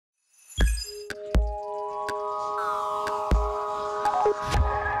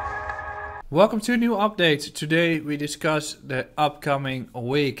Welcome to a new update. Today we discuss the upcoming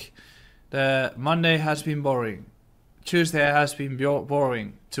week. The Monday has been boring. Tuesday has been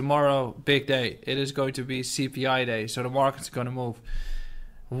boring. Tomorrow, big day. It is going to be CPI day, so the market's going to move.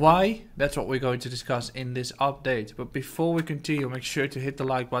 Why? That's what we're going to discuss in this update. But before we continue, make sure to hit the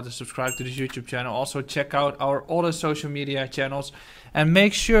like button, subscribe to this YouTube channel. Also check out our other social media channels. And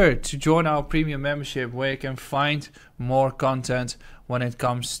make sure to join our premium membership where you can find more content when it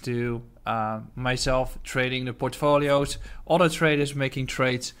comes to myself trading the portfolios, other traders making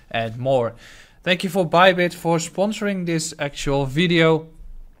trades, and more. Thank you for Bybit for sponsoring this actual video.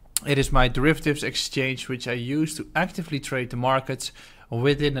 It is my derivatives exchange which I use to actively trade the markets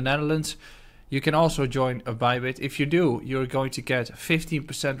within the Netherlands. You can also join a Bybit. If you do, you're going to get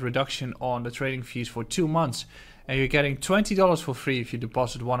 15% reduction on the trading fees for 2 months. And you're getting $20 for free if you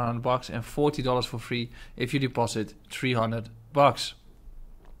deposit $100 and $40 for free if you deposit $300.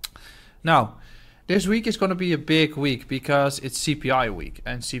 Now, this week is going to be a big week because it's CPI week,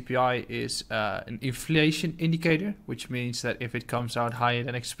 and CPI is an inflation indicator, which means that if it comes out higher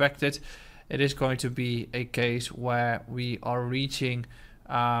than expected, it is going to be a case where we are reaching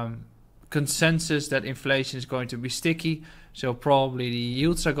consensus that inflation is going to be sticky. So probably the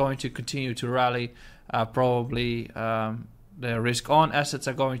yields are going to continue to rally, probably the risk on assets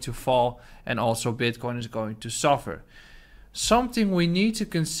are going to fall, and also Bitcoin is going to suffer. Something we need to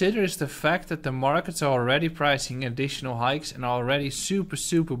consider is the fact that the markets are already pricing additional hikes and are already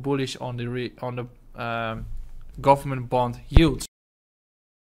super bullish on the government bond yields.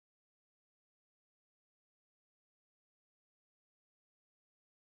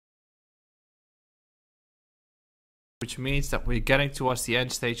 Which means that we're getting towards the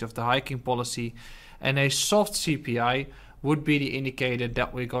end stage of the hiking policy, and a soft CPI would be the indicator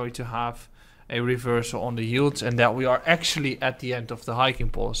that we're going to have a reversal on the yields and that we are actually at the end of the hiking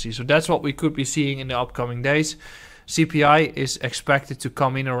policy. So that's what we could be seeing in the upcoming days. CPI is expected to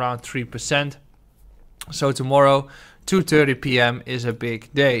come in around 3%. So tomorrow, 2:30 p.m. is a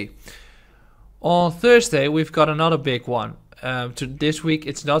big day. On Thursday, we've got another big one. This week,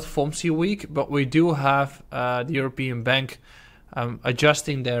 it's not FOMC week, but we do have the European Bank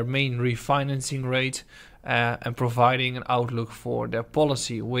adjusting their main refinancing rate and providing an outlook for their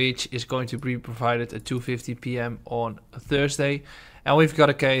policy, which is going to be provided at 2:50 p.m. on Thursday. And we've got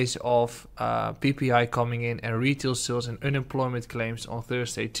a case of PPI coming in and retail sales and unemployment claims on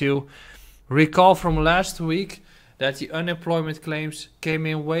Thursday too. Recall from last week that the unemployment claims came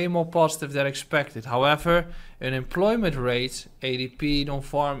in way more positive than expected. However, unemployment rates, ADP,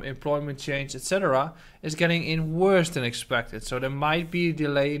 non-farm employment change, etc., is getting in worse than expected. So there might be a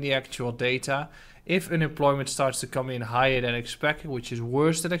delay in the actual data. If unemployment starts to come in higher than expected, which is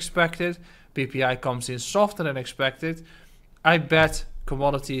worse than expected, PPI comes in softer than expected, I bet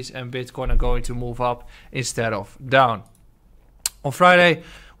commodities and Bitcoin are going to move up instead of down. On Friday,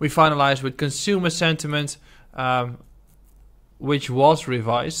 we finalized with consumer sentiment, which was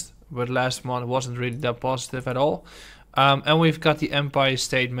revised, but last month wasn't really that positive at all. And we've got the Empire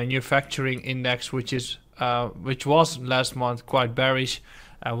State Manufacturing Index, which was last month quite bearish.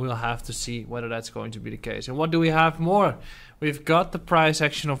 We'll have to see whether that's going to be the case. And what do we have more? We've got the price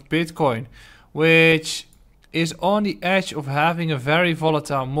action of Bitcoin, which is on the edge of having a very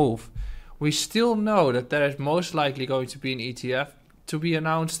volatile move. We still know that there is most likely going to be an ETF to be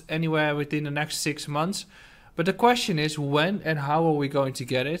announced anywhere within the next 6 months. But the question is, when and how are we going to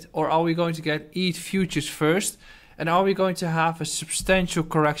get it? Or are we going to get ETH futures first? And are we going to have a substantial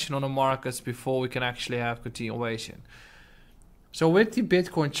correction on the markets before we can actually have continuation? So with the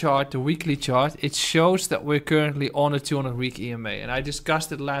Bitcoin chart, the weekly chart, it shows that we're currently on a 200-week EMA. And I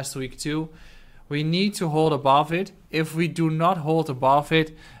discussed it last week too. We need to hold above it. If we do not hold above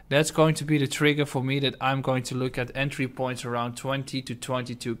it, that's going to be the trigger for me that I'm going to look at entry points around 20 to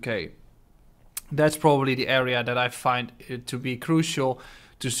 22K. That's probably the area that I find it to be crucial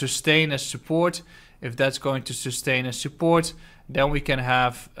to sustain as support. If that's going to sustain as support, then we can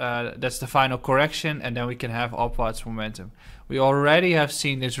have, that's the final correction, and then we can have upwards momentum. We already have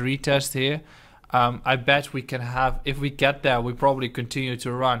seen this retest here. I bet we can have, if we get there, we probably continue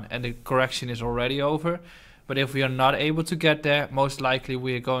to run and the correction is already over. But if we are not able to get there, most likely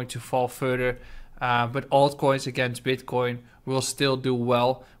we are going to fall further. But altcoins against Bitcoin will still do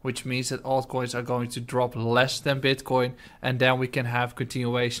well, which means that altcoins are going to drop less than Bitcoin, and then we can have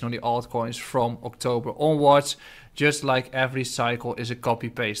continuation on the altcoins from October onwards, just like every cycle is a copy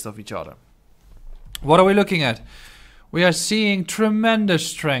paste of each other. What are we looking at? We are seeing tremendous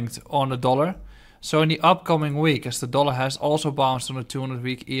strength on the dollar. So in the upcoming week, as the dollar has also bounced on the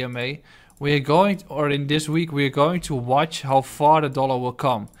 200-week EMA, we are going, or in this week, we are going to watch how far the dollar will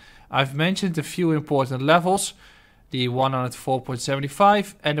come. I've mentioned a few important levels, the one on at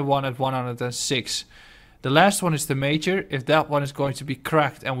 4.75 and the one at 106. The last one is the major. If that one is going to be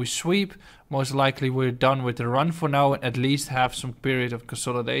cracked and we sweep, most likely we're done with the run for now and at least have some period of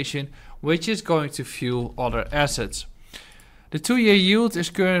consolidation, which is going to fuel other assets. The 2-year yield is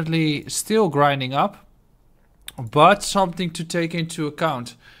currently still grinding up, but something to take into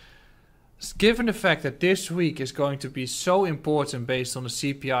account. Given the fact that this week is going to be so important based on the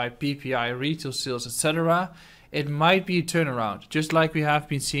CPI, PPI, retail sales, etc., it might be a turnaround, just like we have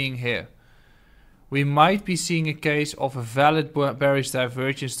been seeing here. We might be seeing a case of a valid bearish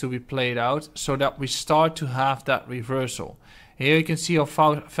divergence to be played out so that we start to have that reversal. Here you can see how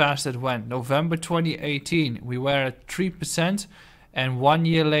fast it went. November 2018 we were at 3% and 1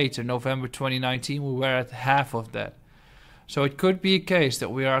 year later, November 2019, we were at half of that. So it could be a case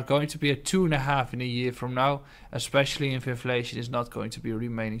that we are going to be at 2.5 in a year from now, especially if inflation is not going to be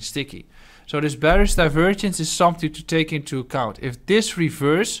remaining sticky. So this bearish divergence is something to take into account. If this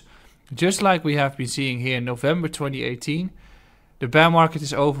reverses, just like we have been seeing here in November 2018, the bear market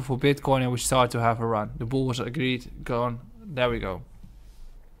is over for Bitcoin and we start to have a run. The bull was agreed, gone, there we go.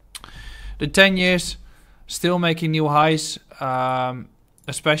 The 10 years still making new highs,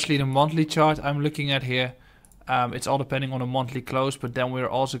 especially the monthly chart I'm looking at here. It's all depending on the monthly close, but then we're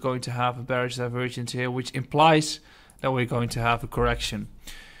also going to have a bearish divergence here, which implies that we're going to have a correction.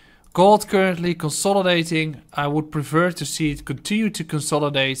 Gold currently consolidating. I would prefer to see it continue to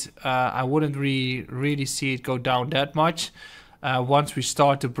consolidate. I wouldn't really see it go down that much. Once we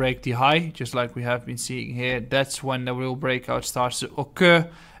start to break the high, just like we have been seeing here, that's when the real breakout starts to occur.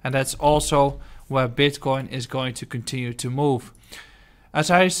 And that's also where Bitcoin is going to continue to move. As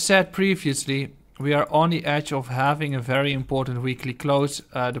I said previously, we are on the edge of having a very important weekly close.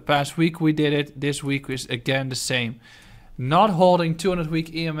 The past week we did it. This week is again the same. Not holding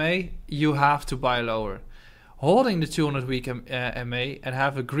 200-week EMA, you have to buy lower. Holding the 200-week EMA and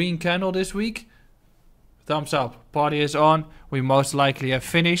have a green candle this week, thumbs up. Party is on. We most likely have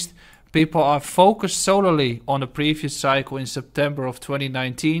finished. People are focused solely on the previous cycle in September of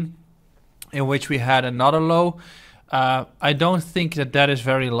 2019, in which we had another low. I don't think that is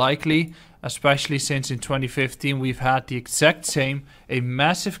very likely, especially since in 2015 we've had the exact same, a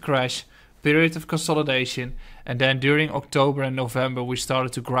massive crash, period of consolidation, and then during October and November we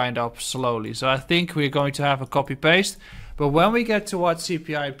started to grind up slowly. So I think we're going to have a copy paste, but when we get towards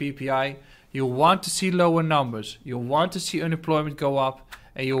CPI and PPI, you want to see lower numbers, you want to see unemployment go up,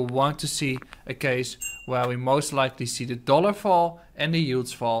 and you'll want to see a case where we most likely see the dollar fall and the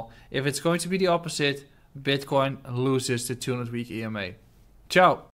yields fall. If it's going to be the opposite, Bitcoin loses the 200-week EMA. Ciao.